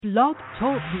Blog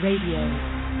Talk Radio.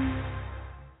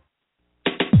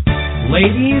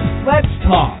 Ladies, let's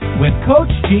talk with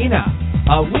Coach Jeanna,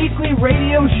 a weekly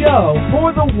radio show for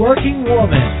the working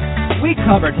woman. We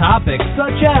cover topics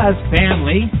such as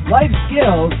family, life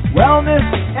skills, wellness,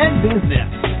 and business.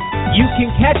 You can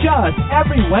catch us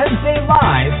every Wednesday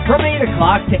live from 8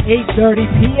 o'clock to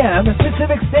 8:30 p.m.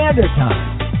 Pacific Standard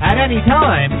Time. At any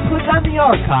time, click on the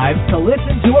archives to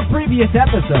listen to a previous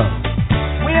episode.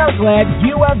 We are glad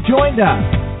you have joined us.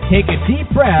 Take a deep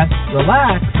breath,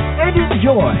 relax, and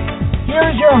enjoy.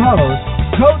 Here's your host,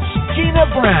 Coach Jeanna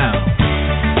Brown.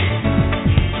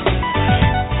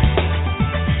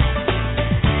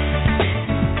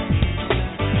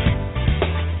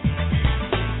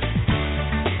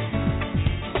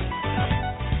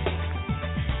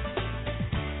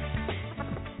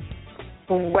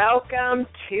 Welcome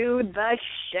to the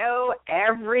show,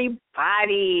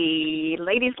 everybody.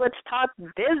 Ladies, let's talk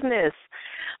business.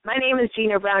 My name is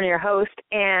Jeanna Brown, your host,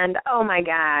 and oh my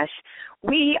gosh,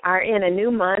 we are in a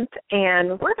new month,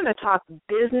 and we're going to talk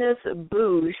business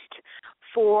boost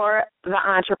for the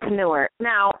entrepreneur.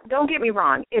 Now, don't get me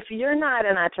wrong. If you're not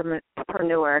an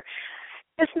entrepreneur,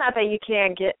 it's not that you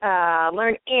can't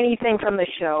learn anything from the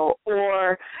show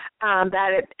or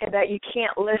that you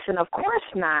can't listen. Of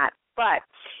course not. But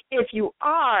if you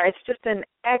are, it's just an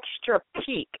extra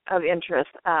peak of interest,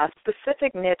 a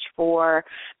specific niche for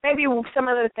maybe some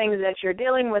of the things that you're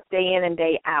dealing with day in and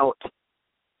day out.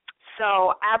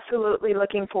 So absolutely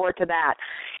looking forward to that.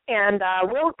 And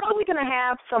we're probably going to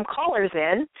have some callers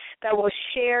in that will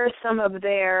share some of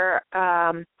their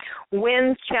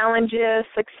wins, challenges,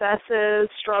 successes,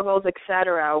 struggles,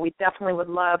 etc. We definitely would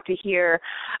love to hear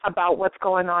about what's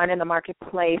going on in the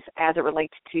marketplace as it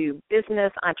relates to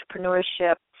business,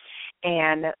 entrepreneurship,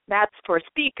 and that's for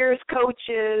speakers,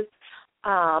 coaches,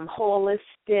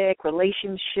 holistic,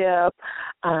 relationship,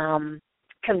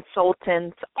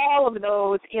 consultants, all of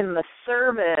those in the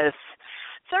service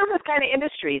kind of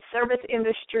service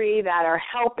industry that are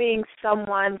helping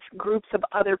someone's groups of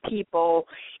other people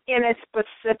in a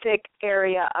specific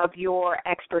area of your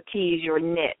expertise, your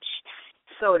niche,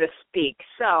 so to speak.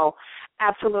 So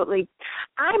absolutely.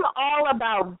 I'm all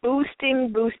about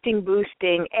boosting,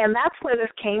 and that's where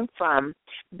this came from,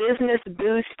 Business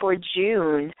Boost for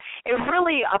June. It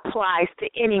really applies to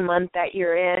any month that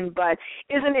you're in, but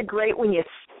isn't it great when you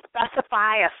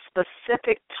specify a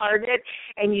specific target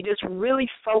and you just really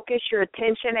focus your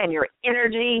attention and your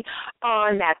energy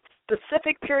on that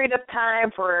specific period of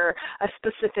time for a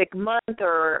specific month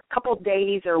or a couple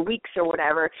days or weeks or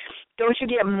whatever? Don't you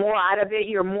get more out of it?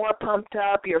 You're more pumped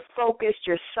up, you're focused,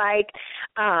 you're psyched,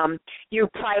 you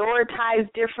prioritize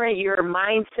different, your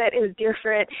mindset is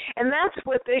different, and that's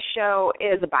what this show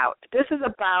is about. This is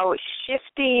about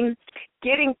shifting,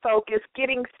 getting focused,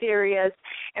 getting serious,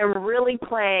 and really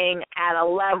playing at a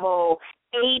level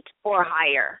 8 or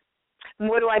higher.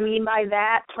 What do I mean by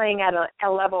that, playing at a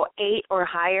level 8 or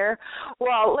higher?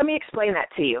 Well, let me explain that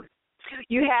to you.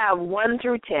 You have 1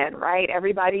 through 10, right?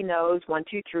 Everybody knows 1,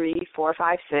 2, 3, 4,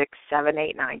 5, 6, 7,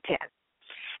 8, 9, 10.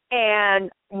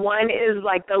 And 1 is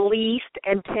like the least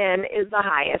and 10 is the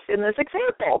highest in this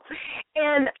example.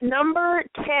 And number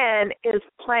 10 is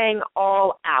playing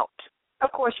all out.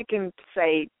 Of course, you can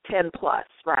say 10 plus,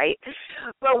 right?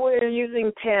 But we're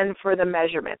using 10 for the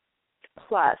measurement,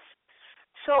 plus.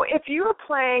 So if you're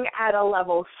playing at a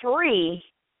level 3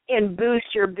 in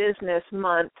Boost Your Business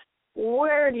Month,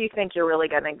 where do you think you're really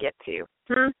going to get to?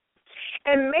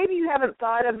 And maybe you haven't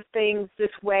thought of things this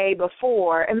way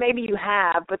before, and maybe you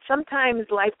have, but sometimes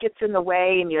life gets in the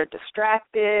way and you're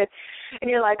distracted, and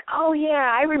you're like, oh,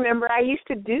 yeah, I remember I used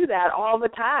to do that all the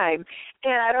time,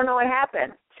 and I don't know what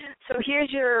happened. So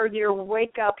here's your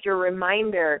wake-up, your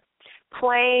reminder,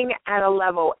 playing at a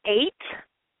level 8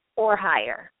 or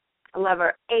higher. A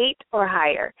level 8 or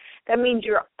higher. That means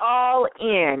you're all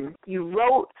in.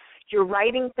 You're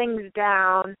writing things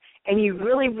down, and you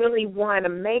really, really want to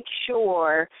make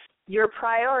sure your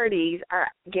priorities are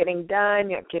getting done,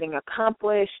 you're getting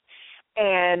accomplished,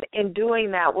 and in doing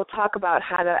that, we'll talk about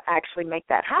how to actually make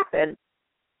that happen.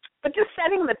 But just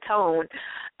setting the tone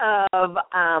of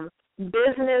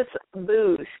business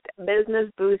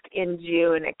boost in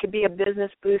June. It could be a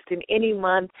business boost in any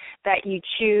month that you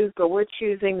choose, but we're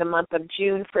choosing the month of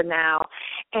June for now.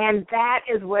 And that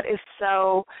is what is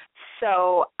so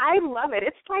I love it.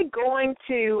 It's like going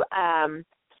to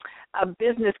a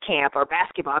business camp or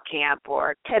basketball camp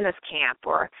or tennis camp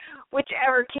or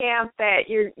whichever camp that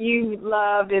you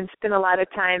loved and spent a lot of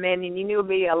time in, and you knew it would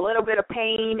be a little bit of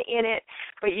pain in it,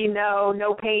 but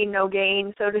no pain, no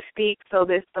gain, so to speak. So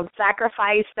there's some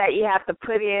sacrifice that you have to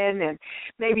put in, and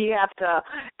maybe you have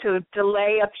to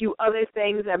delay a few other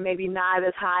things that maybe not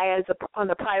as high as on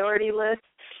the priority list.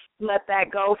 Let that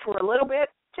go for a little bit.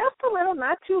 Just a little,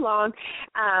 not too long,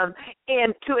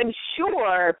 and to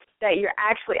ensure that you're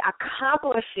actually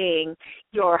accomplishing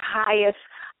your highest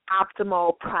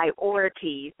optimal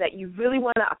priorities that you really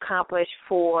want to accomplish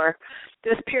for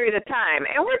this period of time.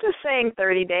 And we're just saying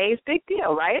 30 days, big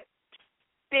deal, right?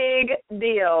 Big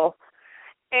deal.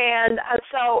 And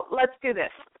so let's do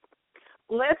this.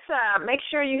 Let's make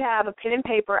sure you have a pen and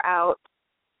paper out.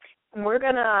 We're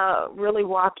going to really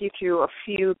walk you through a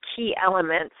few key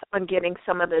elements on getting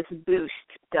some of this boost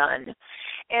done.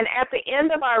 And at the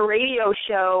end of our radio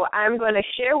show, I'm going to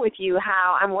share with you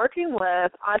how I'm working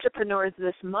with entrepreneurs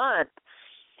this month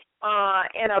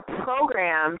in a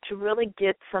program to really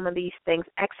get some of these things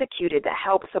executed to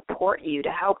help support you,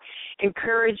 to help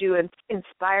encourage you and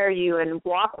inspire you and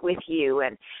walk with you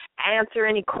and answer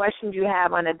any questions you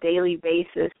have on a daily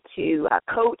basis to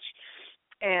coach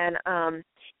and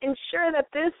ensure that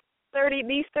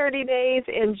these 30 days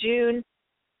in June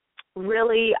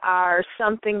really are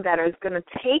something that is going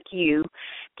to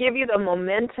give you the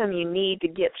momentum you need to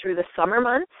get through the summer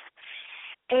months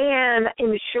and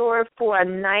ensure for a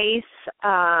nice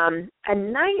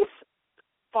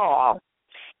fall.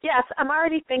 Yes, I'm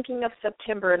already thinking of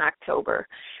September and October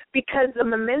because the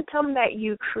momentum that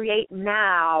you create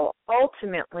now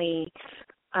ultimately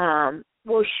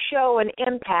will show an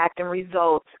impact and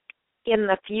results in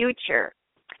the future.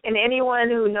 And anyone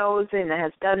who knows and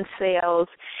has done sales,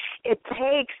 it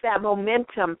takes that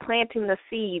momentum, planting the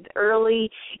seeds early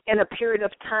in a period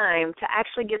of time to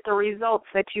actually get the results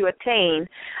that you attain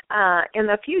in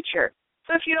the future.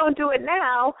 So if you don't do it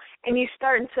now and you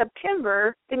start in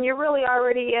September, then you're really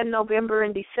already in November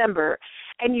and December.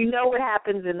 And you know what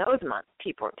happens in those months.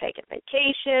 People are taking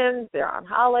vacations, they're on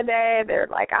holiday, they're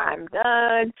like, I'm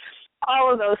done,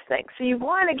 all of those things. So you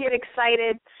want to get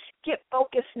excited, get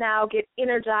focused now, get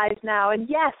energized now. And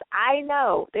yes, I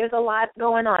know there's a lot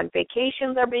going on.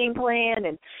 Vacations are being planned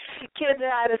and kids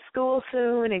are out of school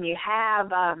soon and you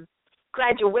have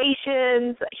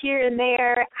graduations here and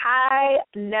there. I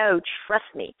know, trust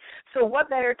me. So what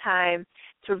better time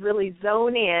to really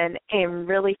zone in and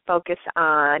really focus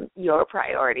on your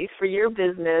priorities for your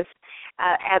business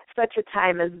at such a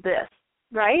time as this,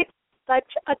 right?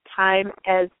 Such a time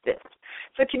as this.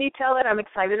 So can you tell that I'm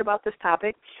excited about this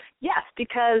topic? Yes,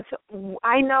 because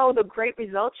I know the great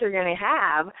results you're going to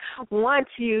have once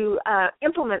you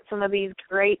implement some of these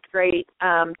great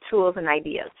tools and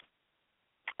ideas.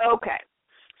 Okay,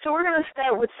 so we're going to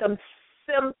start with some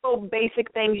simple,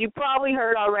 basic things you probably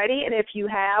heard already, and if you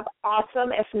have,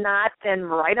 awesome. If not, then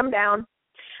write them down,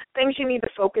 things you need to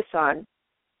focus on.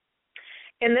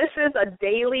 And this is a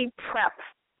daily prep.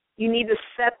 You need to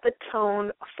set the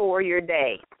tone for your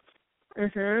day.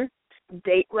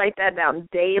 Write that down,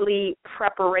 daily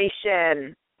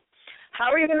preparation.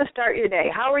 How are you going to start your day?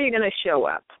 How are you going to show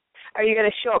up? Are you going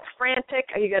to show up frantic?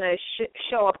 Are you going to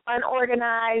show up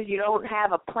unorganized? You don't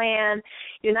have a plan.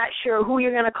 You're not sure who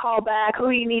you're going to call back,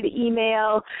 who you need to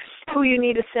email, who you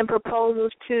need to send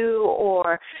proposals to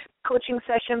or coaching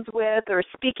sessions with or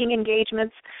speaking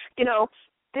engagements. You know,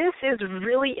 this is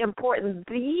really important.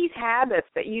 These habits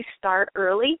that you start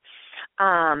early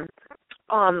in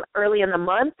the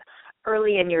month,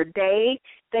 early in your day,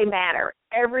 they matter.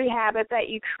 Every habit that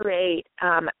you create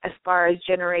as far as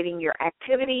generating your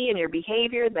activity and your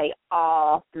behavior, they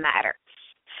all matter.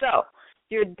 So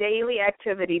your daily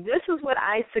activity, this is what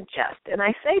I suggest. And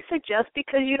I say suggest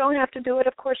because you don't have to do it.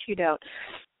 Of course you don't.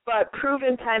 But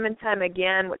proven time and time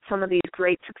again with some of these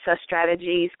great success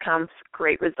strategies comes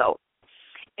great results.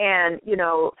 And, you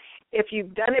know, if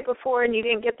you've done it before and you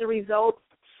didn't get the results,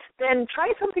 then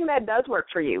try something that does work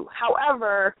for you.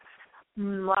 However, a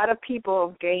lot of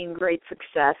people gain great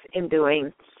success in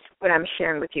doing what I'm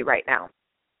sharing with you right now.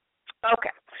 Okay,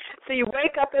 so you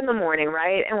wake up in the morning,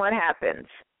 right, and what happens?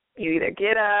 You either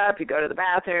get up, you go to the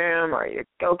bathroom, or you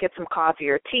go get some coffee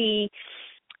or tea,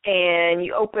 and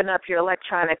you open up your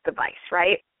electronic device,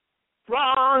 right?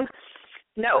 Wrong.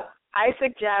 No, I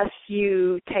suggest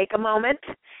you take a moment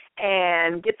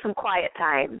and get some quiet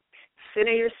time.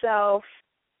 Center yourself.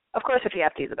 Of course, if you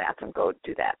have to use the bathroom, go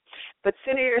do that. But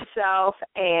center yourself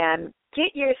and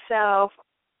get yourself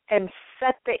and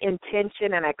set the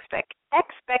intention and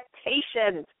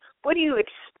expectations. What do you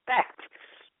expect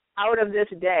out of this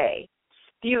day?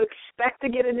 Do you expect to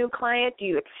get a new client? Do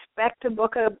you expect to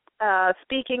book a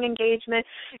speaking engagement?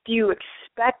 Do you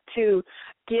expect to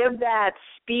give that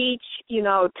speech,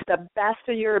 to the best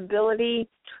of your ability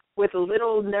with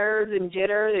little nerves and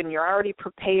jitters, and you're already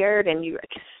prepared and you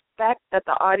expect that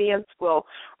the audience will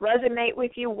resonate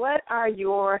with you? What are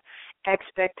your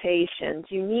expectations?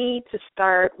 You need to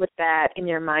start with that in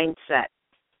your mindset,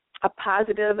 a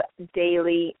positive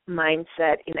daily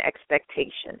mindset in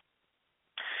expectation.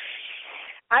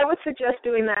 I would suggest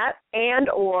doing that and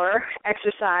or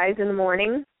exercise in the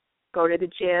morning. Go to the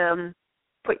gym,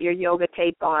 put your yoga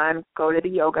tape on, go to the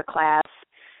yoga class,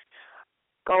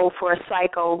 go for a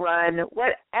cycle run,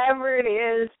 whatever it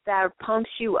is that pumps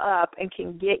you up and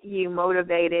can get you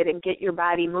motivated and get your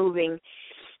body moving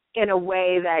in a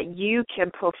way that you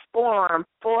can perform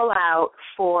full out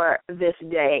for this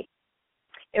day.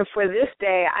 And for this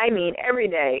day, I mean every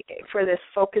day, for this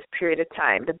focused period of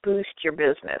time to boost your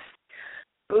business.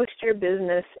 Boost your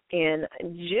business in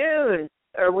June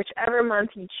or whichever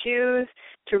month you choose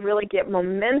to really get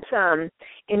momentum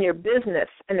in your business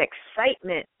and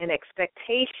excitement and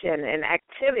expectation and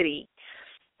activity.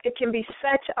 It can be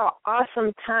such an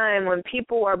awesome time when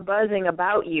people are buzzing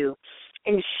about you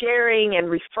and sharing and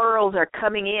referrals are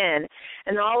coming in,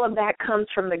 and all of that comes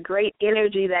from the great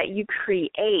energy that you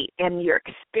create and your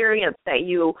experience that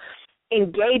you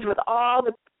engage with all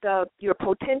your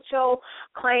potential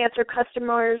clients or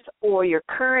customers or your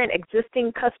current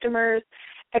existing customers,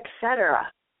 etc.,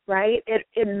 right?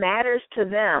 It matters to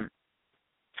them.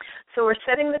 So we're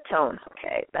setting the tone,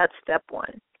 okay? That's step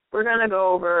one. We're going to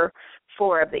go over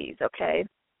 4 of these, okay,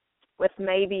 with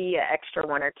maybe an extra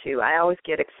 1 or 2. I always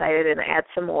get excited and add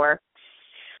some more.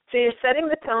 So you're setting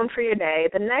the tone for your day.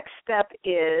 The next step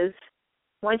is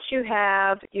once you're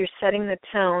setting the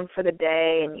tone for the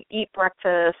day and you eat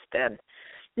breakfast and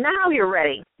now you're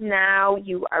ready. Now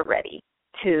you are ready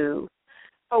to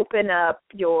open up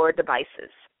your devices.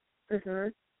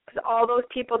 Because all those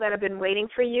people that have been waiting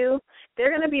for you, they're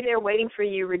going to be there waiting for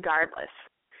you regardless.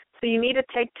 So you need to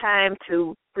take time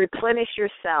to replenish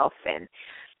yourself and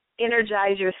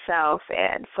energize yourself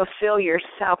and fulfill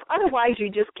yourself. Otherwise, you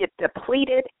just get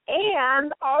depleted.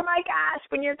 And, oh, my gosh,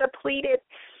 when you're depleted,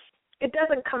 it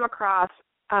doesn't come across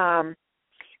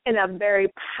in a very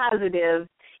positive,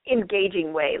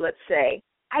 engaging way, let's say.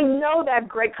 I know that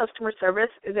great customer service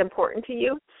is important to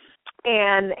you,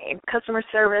 and customer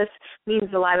service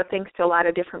means a lot of things to a lot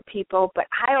of different people, but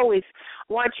I always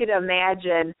want you to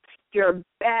imagine your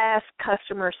best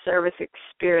customer service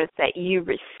experience that you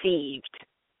received.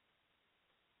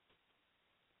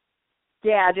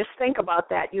 Yeah, just think about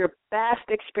that. Your best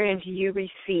experience you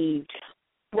received.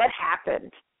 What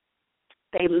happened?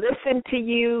 They listened to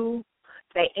you.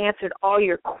 They answered all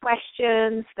your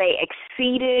questions. They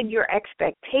exceeded your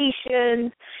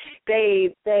expectations.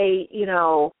 They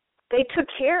took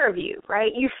care of you,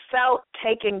 right? You felt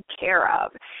taken care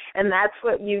of. And that's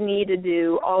what you need to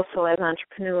do also as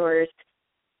entrepreneurs,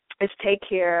 is take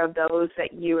care of those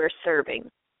that you are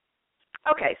serving.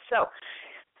 Okay, so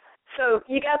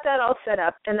you got that all set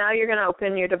up, and now you're going to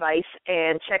open your device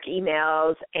and check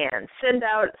emails and send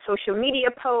out social media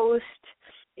posts.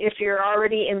 If you're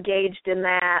already engaged in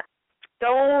that,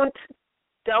 don't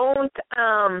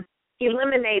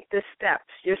eliminate the steps.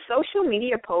 Your social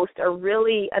media posts are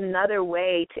really another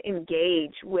way to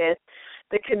engage with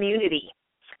the community,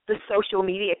 the social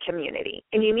media community,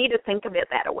 and you need to think of it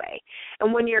that way.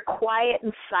 And when you're quiet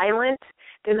and silent,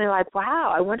 then they're like,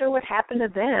 wow, I wonder what happened to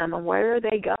them and where do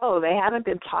they go? They haven't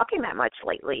been talking that much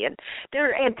lately, and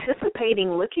they're anticipating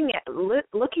looking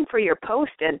for your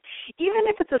post. And even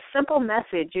if it's a simple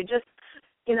message, you just,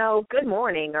 good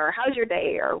morning, or how's your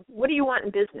day, or what do you want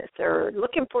in business, or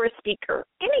looking for a speaker,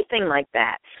 anything like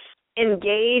that.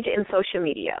 Engage in social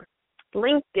media.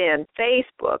 LinkedIn,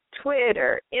 Facebook,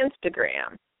 Twitter,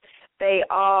 Instagram, they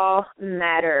all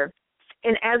matter.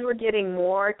 And as we're getting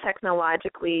more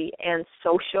technologically and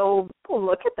social, people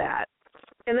look at that.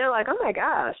 And they're like, oh, my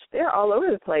gosh, they're all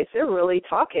over the place. They're really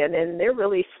talking, and they're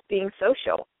really being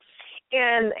social.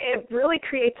 And it really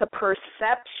creates a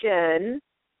perception,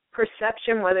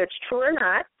 whether it's true or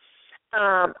not,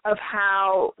 of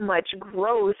how much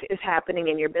growth is happening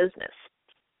in your business.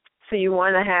 So you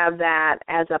want to have that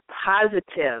as a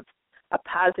positive.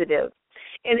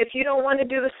 And if you don't want to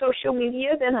do the social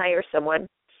media, then hire someone,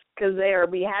 because they'll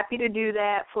be happy to do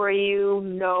that for you,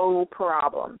 no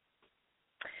problem.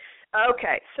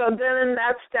 Okay, so then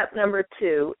that's step number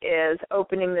 2 is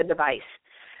opening the device.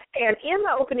 And in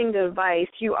the opening the device,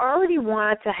 you already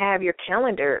want to have your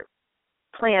calendar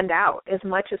planned out as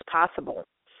much as possible.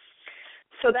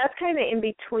 So that's kind of in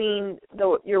between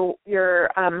your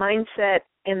mindset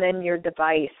and then your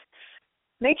device.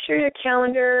 Make sure your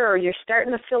calendar, or you're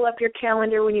starting to fill up your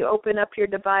calendar when you open up your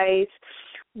device.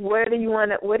 What do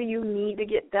you need to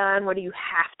get done? What do you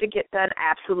have to get done?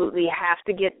 Absolutely have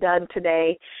to get done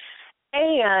today.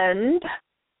 And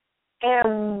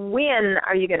when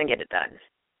are you going to get it done?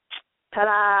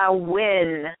 Ta-da,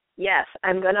 when. Yes,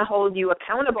 I'm going to hold you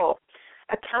accountable.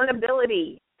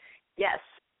 Accountability. Yes.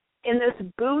 In this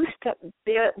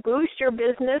boost your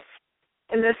business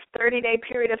in this 30-day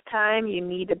period of time, you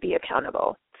need to be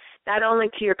accountable, not only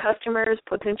to your customers,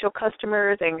 potential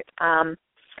customers, and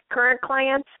current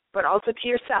clients, but also to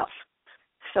yourself.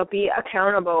 So be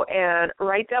accountable and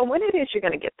write down when it is you're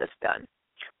going to get this done.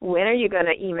 When are you going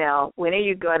to email? When are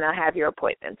you going to have your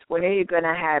appointments? When are you going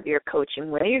to have your coaching?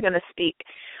 When are you going to speak?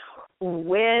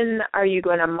 When are you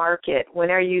going to market?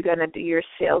 When are you going to do your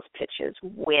sales pitches?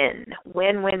 When?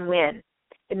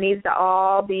 It needs to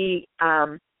all be,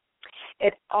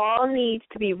 it all needs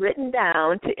to be written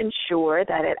down to ensure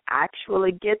that it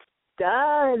actually gets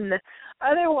done.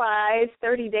 Otherwise,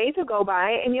 30 days will go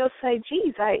by and you'll say,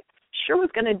 geez, I sure was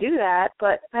going to do that,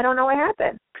 but I don't know what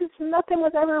happened, because nothing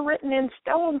was ever written in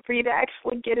stone for you to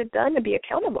actually get it done, to be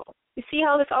accountable. You see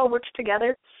how this all works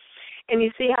together? And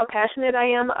you see how passionate I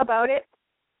am about it?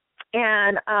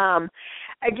 And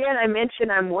again, I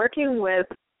mentioned I'm working with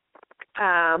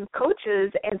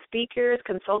coaches and speakers,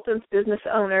 consultants, business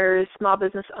owners, small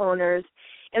business owners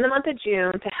in the month of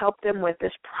June to help them with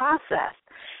this process,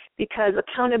 because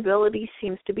accountability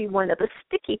seems to be one of the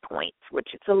sticky points, which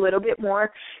it's a little bit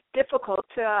more difficult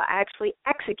to actually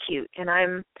execute, and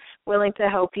I'm willing to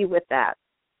help you with that.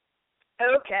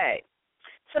 Okay.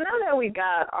 So now that we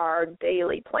got our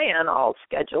daily plan all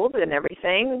scheduled and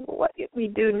everything, what we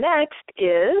do next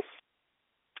is,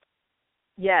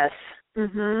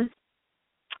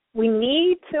 we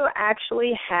need to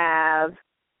actually have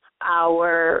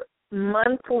our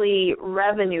monthly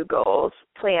revenue goals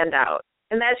planned out,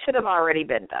 and that should have already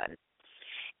been done.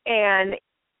 And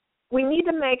we need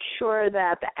to make sure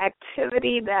that the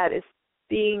activity that is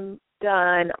being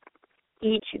done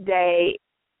each day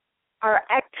are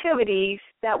activities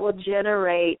that will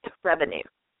generate revenue.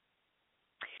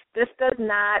 This does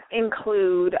not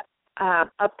include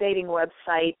updating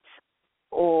websites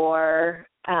or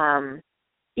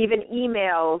even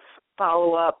emails,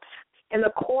 follow-ups. In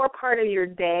the core part of your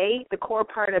day,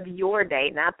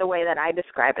 not the way that I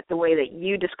describe it, the way that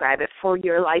you describe it for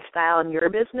your lifestyle and your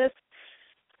business,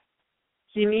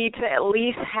 you need to at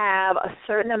least have a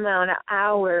certain amount of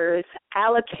hours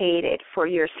allocated for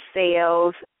your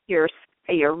sales, your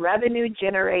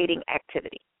revenue-generating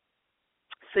activity.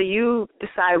 So you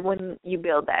decide when you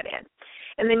build that in.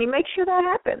 And then you make sure that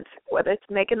happens, whether it's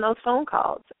making those phone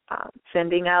calls,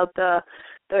 sending out the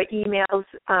emails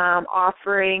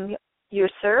offering your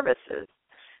services,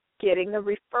 getting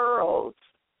the referrals,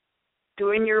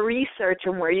 doing your research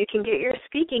on where you can get your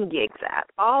speaking gigs at.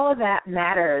 All of that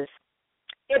matters.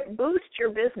 It boosts your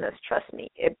business, trust me,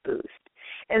 it boosts.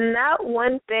 And that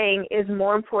one thing is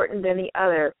more important than the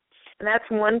other. And that's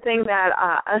one thing that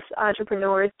us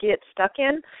entrepreneurs get stuck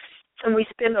in, and we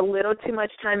spend a little too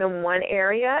much time in one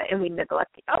area and we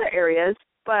neglect the other areas,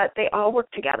 but they all work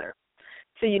together.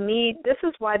 So this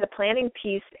is why the planning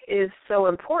piece is so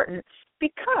important,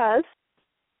 because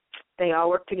they all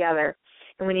work together.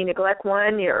 And when you neglect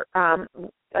one,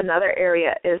 another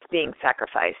area is being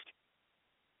sacrificed.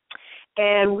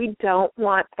 And we don't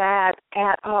want that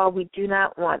at all. We do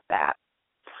not want that.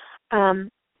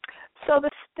 So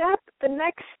the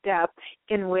next step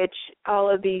in which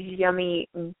all of these yummy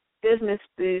business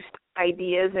boost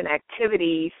ideas and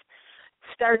activities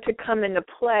start to come into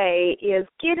play is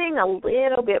getting a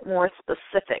little bit more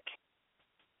specific,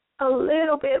 a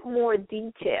little bit more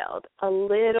detailed, a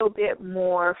little bit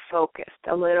more focused,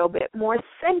 a little bit more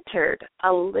centered,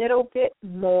 a little bit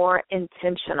more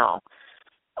intentional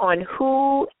on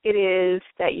who it is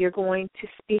that you're going to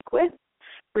speak with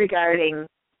regarding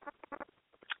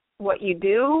what you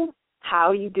do,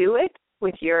 how you do it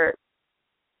with your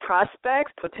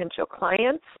prospects, potential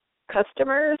clients,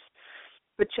 customers,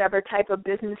 whichever type of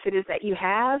business it is that you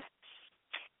have,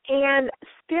 and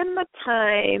spend the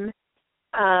time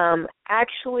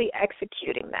actually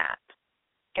executing that.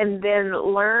 And then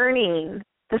learning,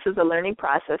 this is a learning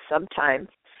process sometimes,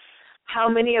 how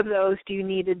many of those do you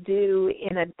need to do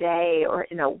in a day or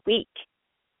in a week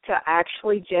to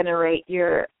actually generate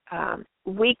your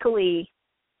weekly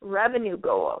revenue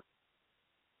goal?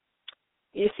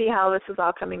 You see how this is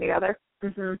all coming together?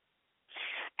 Mm-hmm.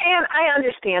 And I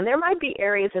understand there might be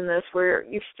areas in this where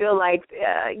you feel like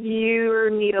you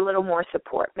need a little more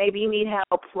support. Maybe you need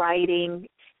help writing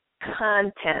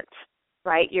content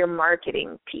right? Your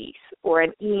marketing piece or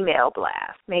an email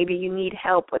blast. Maybe you need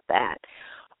help with that,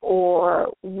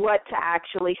 or what to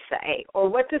actually say, or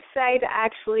what to say to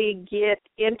actually get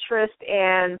interest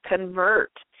and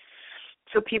convert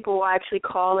so people will actually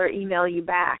call or email you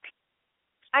back.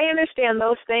 I understand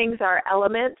those things are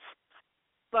elements,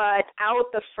 but out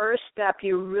the first step,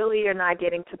 you really are not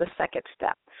getting to the second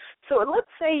step. So let's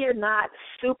say you're not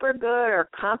super good or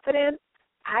confident.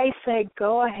 I say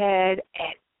go ahead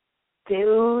and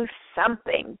do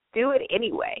something. Do it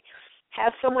anyway.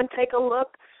 Have someone take a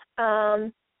look,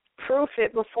 proof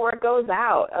it before it goes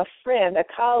out. A friend, a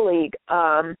colleague,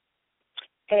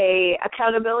 a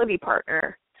accountability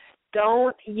partner.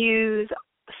 Don't use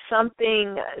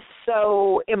something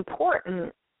so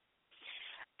important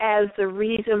as the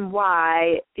reason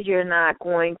why you're not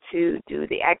going to do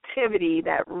the activity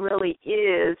that really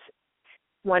is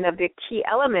one of the key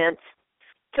elements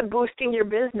to boosting your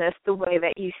business the way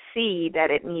that you see that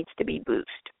it needs to be boosted.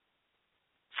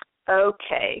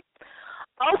 Okay.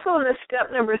 Also in the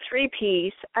step number 3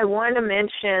 piece, I want to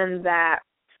mention that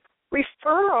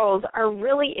referrals are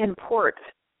really important.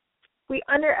 We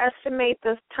underestimate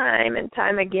this time and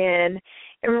time again,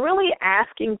 and really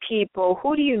asking people,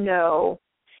 who do you know?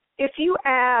 If you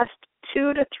asked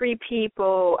 2 to 3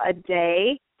 people a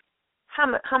day,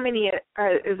 how many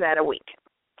is that a week?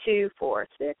 2, 4,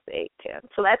 6, 8, 10.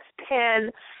 So that's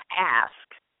 10 ask.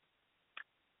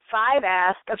 5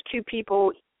 ask of 2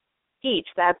 people each.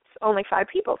 That's only 5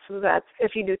 people. So that's,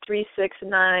 if you do 3, 6,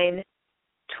 9,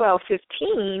 12,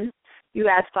 15, you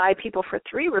ask 5 people for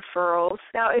 3 referrals.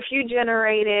 Now, if you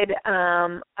generated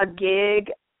a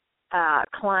gig,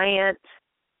 client,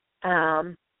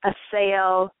 a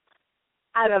sale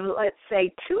out of, let's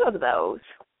say, 2 of those,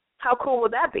 how cool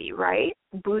would that be, right?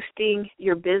 Boosting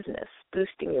your business.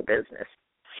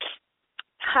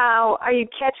 How are you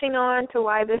catching on to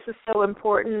why this is so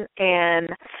important and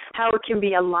how it can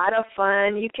be a lot of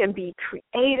fun? You can be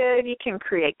creative. You can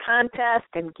create contests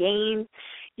and games.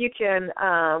 You can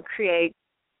create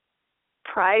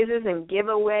prizes and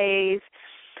giveaways.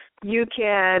 You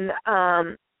can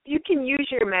use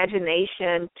your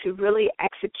imagination to really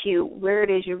execute where it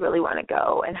is you really want to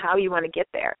go and how you want to get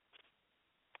there.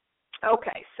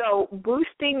 Okay, so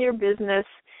boosting your business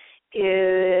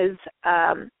is,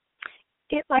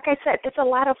 like I said, it's a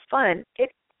lot of fun. It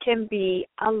can be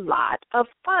a lot of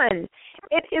fun.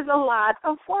 It is a lot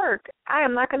of work. I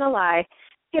am not going to lie.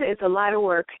 It is a lot of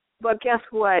work. But guess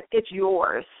what? It's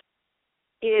yours.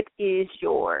 It is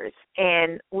yours.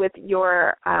 And with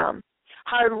your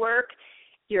hard work,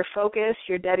 your focus,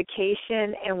 your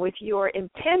dedication, and with your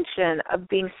intention of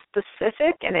being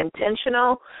specific and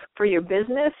intentional for your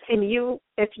business, and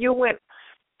if you went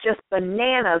just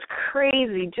bananas,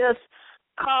 crazy, just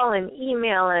calling,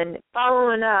 emailing,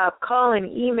 following up,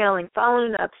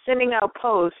 sending out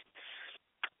posts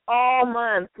all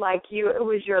month like it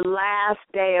was your last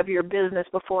day of your business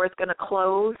before it's going to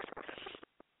close,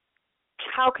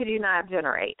 how could you not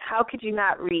generate? How could you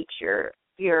not reach your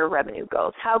revenue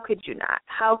goals? How could you not?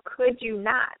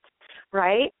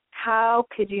 Right? How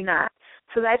could you not?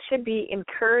 So that should be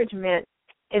encouragement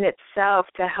in itself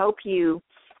to help you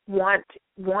want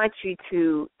you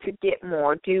to get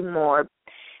more, do more,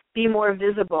 be more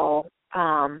visible,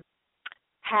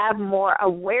 have more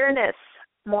awareness.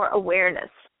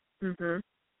 Mm-hmm.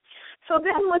 So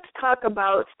then let's talk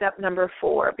about step number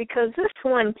 4, because this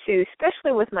one too,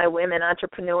 especially with my women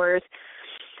entrepreneurs,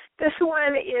 this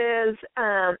one is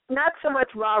not so much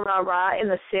rah in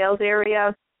the sales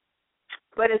area,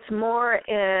 but it's more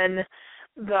in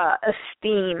the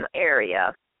esteem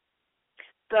area,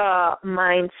 the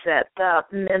mindset, the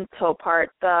mental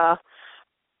part,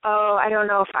 I don't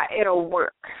know if it'll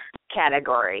work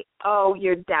category. Oh,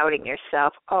 you're doubting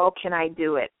yourself. Oh, can I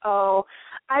do it? Oh,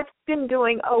 I've been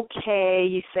doing okay,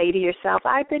 you say to yourself.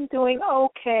 I've been doing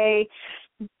okay,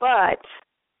 but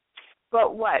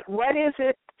what? What is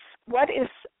it? What is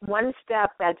one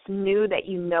step that's new that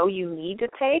you know you need to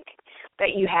take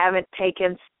that you haven't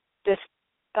taken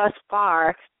thus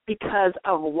far because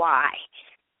of why?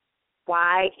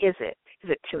 Why is it? Is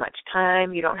it too much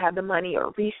time? You don't have the money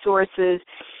or resources?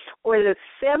 Or is it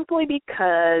simply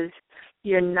because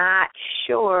you're not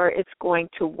sure it's going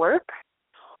to work,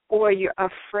 or you're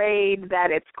afraid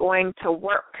that it's going to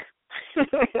work?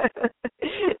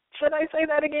 Should I say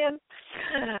that again?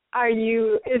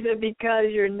 Is it because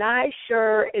you're not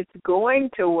sure it's going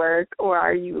to work, or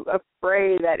are you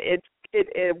afraid that it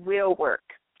will work?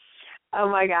 Oh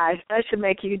my gosh, that should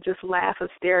make you just laugh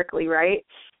hysterically, right?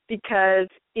 Because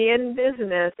in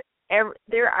business,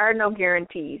 there are no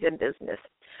guarantees in business.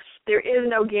 There is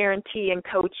no guarantee in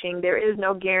coaching. There is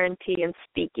no guarantee in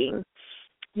speaking.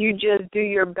 You just do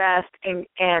your best and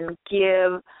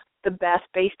give the best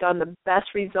based on the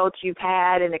best results you've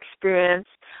had and experienced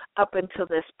up until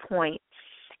this point.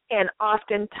 And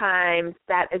oftentimes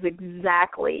that is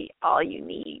exactly all you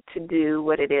need to do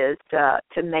what it is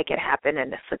to make it happen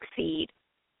and to succeed.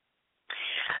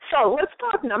 So let's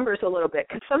talk numbers a little bit,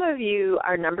 because some of you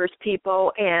are numbers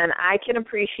people, and I can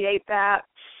appreciate that.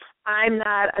 I'm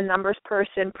not a numbers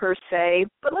person per se,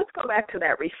 but let's go back to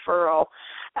that referral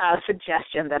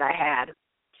suggestion that I had.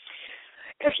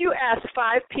 If you ask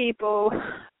 5 people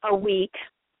a week,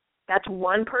 that's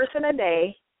one person a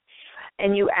day,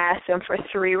 and you ask them for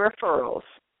 3 referrals.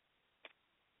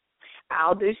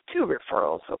 I'll do 2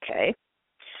 referrals, okay?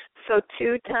 So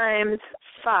 2 times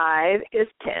 5 is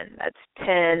 10. That's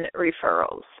 10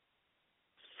 referrals.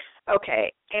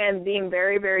 Okay, and being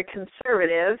very, very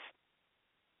conservative,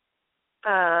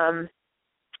 10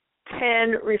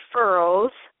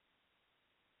 referrals,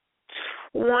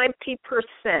 20%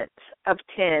 of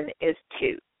 10 is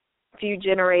 2. If you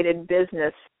generated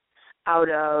business out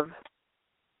of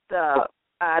the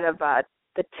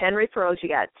 10 referrals, you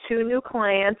got 2 new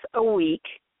clients a week.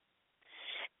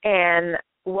 And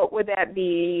what would that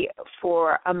be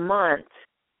for a month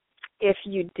if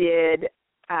you did,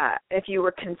 if you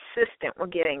were consistent?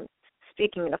 We're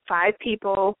speaking to 5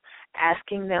 people,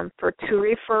 asking them for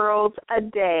 2 referrals a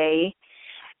day.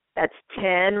 That's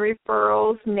 10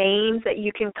 referrals, names that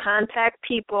you can contact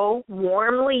people,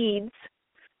 warm leads,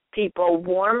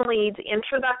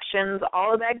 introductions,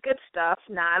 all of that good stuff,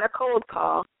 not a cold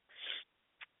call.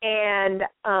 And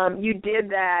you did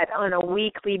that on a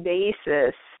weekly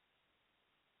basis.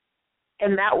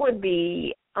 And that would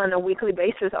be on a weekly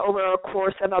basis over a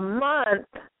course of a month.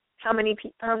 How many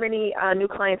new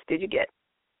clients did you get?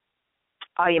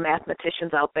 All you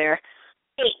mathematicians out there.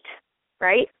 8,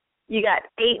 right? You got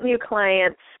 8 new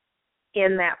clients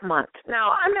in that month.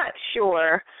 Now, I'm not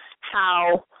sure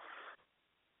how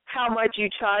much you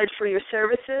charge for your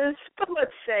services, but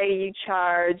let's say you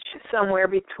charge somewhere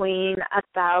between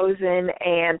 $1,000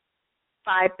 and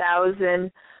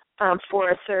 $5,000 for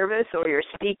a service, or you're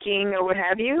speaking or what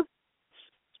have you,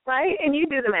 right? And you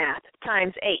do the math,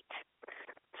 times 8.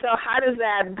 So how does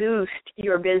that boost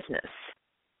your business,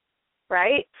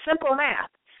 right? Simple math.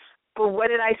 But what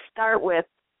did I start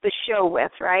the show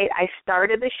with, right? I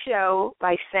started the show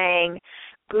by saying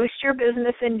boost your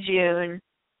business in June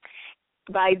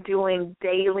by doing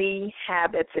daily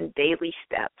habits and daily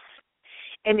steps.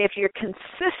 And if you're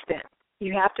consistent,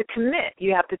 you have to commit.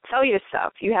 You have to tell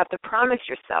yourself. You have to promise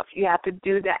yourself. You have to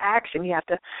do the action. You have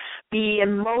to be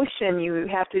in motion. You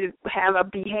have to have a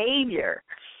behavior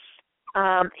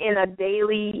in a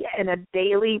daily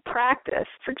practice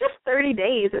for just 30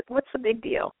 days. What's the big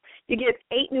deal? You get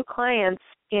 8 new clients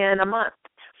in a month,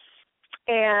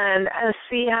 and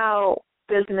see how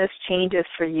business changes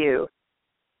for you.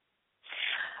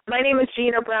 My name is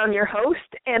Jeanna Brown, your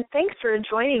host, and thanks for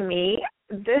joining me.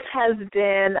 This has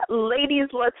been Ladies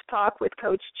Let's Talk with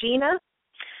Coach Jeanna.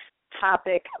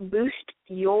 Topic, boost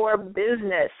your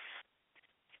business.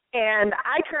 And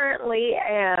I currently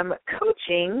am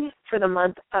coaching for the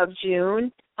month of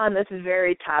June on this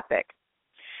very topic.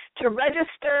 To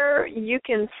register, you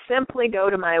can simply go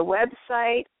to my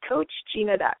website,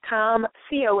 coachjeanna.com,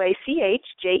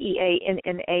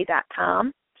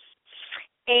 CoachJeanna.com,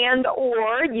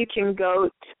 or you could go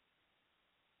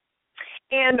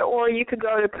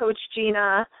to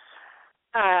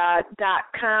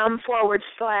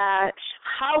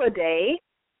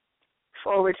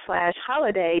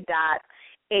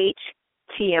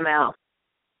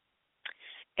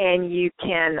And you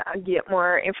can get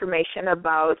more information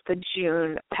about the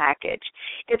June package.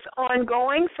 It's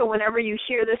ongoing, so whenever you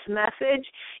hear this message,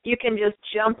 you can just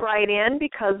jump right in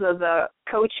because of the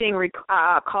coaching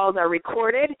calls are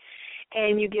recorded,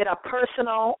 and you get a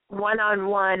personal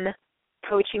one-on-one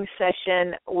coaching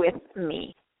session with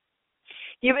me.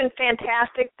 You've been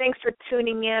fantastic. Thanks for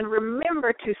tuning in.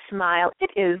 Remember to smile.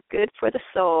 It is good for the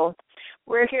soul.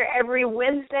 We're here every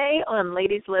Wednesday on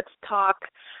Ladies Let's Talk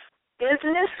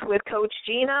Business with Coach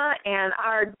Jeanna, and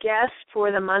our guests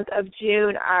for the month of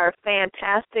June are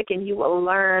fantastic, and you will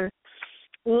learn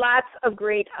lots of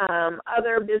great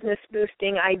other business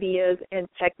boosting ideas and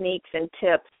techniques and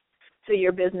tips so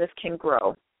your business can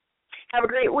grow. Have a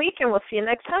great week, and we'll see you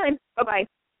next time. Bye-bye.